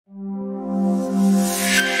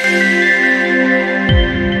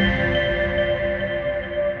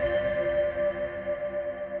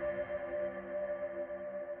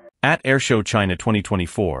AirShow China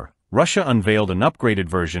 2024, Russia unveiled an upgraded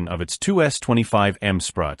version of its Tu-25M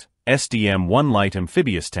Sprut SDM-1 light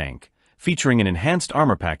amphibious tank, featuring an enhanced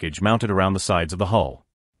armor package mounted around the sides of the hull.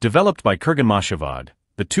 Developed by Kurganmashavad,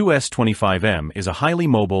 the Tu-25M is a highly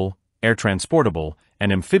mobile, air-transportable,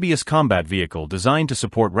 and amphibious combat vehicle designed to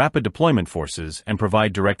support rapid deployment forces and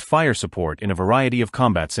provide direct fire support in a variety of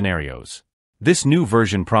combat scenarios. This new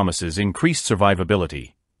version promises increased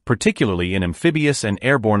survivability, particularly in amphibious and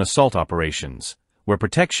airborne assault operations, where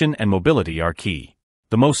protection and mobility are key.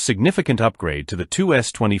 The most significant upgrade to the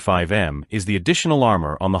Tu-25M is the additional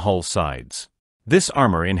armor on the hull sides. This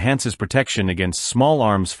armor enhances protection against small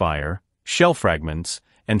arms fire, shell fragments,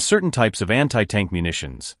 and certain types of anti-tank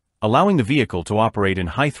munitions, allowing the vehicle to operate in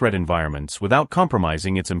high-threat environments without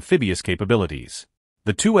compromising its amphibious capabilities.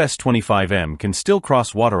 The Tu-25M can still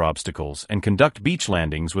cross water obstacles and conduct beach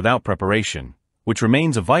landings without preparation, which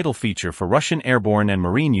remains a vital feature for Russian airborne and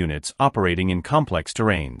marine units operating in complex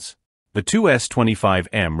terrains. The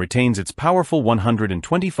Tu-25M retains its powerful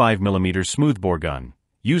 125mm smoothbore gun,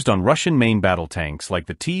 used on Russian main battle tanks like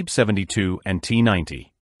the T-72 and T-90.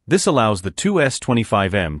 This allows the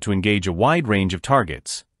Tu-25M to engage a wide range of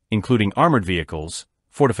targets, including armored vehicles,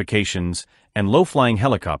 fortifications, and low-flying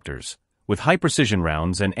helicopters, with high-precision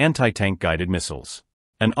rounds and anti-tank guided missiles.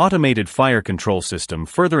 An automated fire control system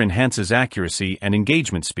further enhances accuracy and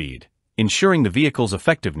engagement speed, ensuring the vehicle's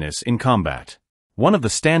effectiveness in combat. One of the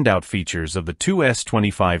standout features of the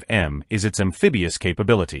Tu-25M is its amphibious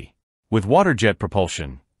capability. With water jet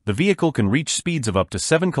propulsion, the vehicle can reach speeds of up to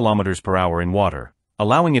 7 km/h in water,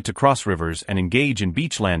 allowing it to cross rivers and engage in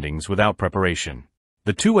beach landings without preparation.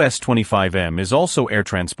 The Tu-25M is also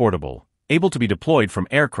air-transportable, able to be deployed from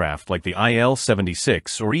aircraft like the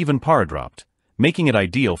Il-76 or even paradropped, making it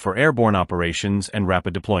ideal for airborne operations and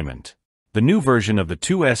rapid deployment. The new version of the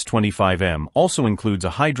Tu-25M also includes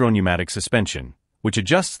a hydropneumatic suspension, which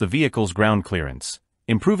adjusts the vehicle's ground clearance,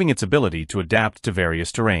 improving its ability to adapt to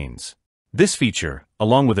various terrains. This feature,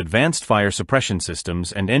 along with advanced fire suppression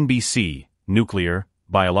systems and NBC, nuclear,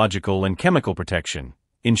 biological and chemical protection,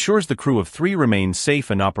 ensures the crew of 3 remains safe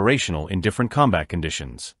and operational in different combat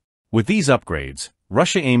conditions. With these upgrades,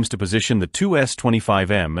 Russia aims to position the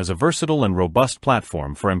Tu-25M as a versatile and robust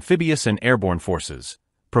platform for amphibious and airborne forces,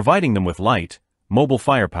 providing them with light, mobile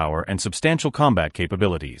firepower and substantial combat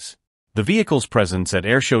capabilities. The vehicle's presence at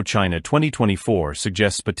AirShow China 2024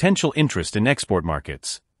 suggests potential interest in export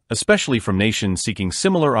markets, especially from nations seeking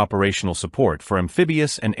similar operational support for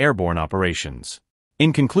amphibious and airborne operations.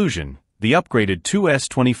 In conclusion, the upgraded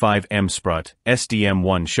Tu-25M Sprut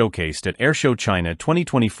SDM-1 showcased at AirShow China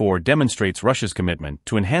 2024 demonstrates Russia's commitment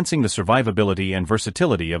to enhancing the survivability and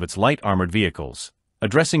versatility of its light armored vehicles,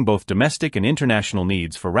 addressing both domestic and international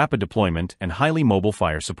needs for rapid deployment and highly mobile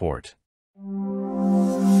fire support.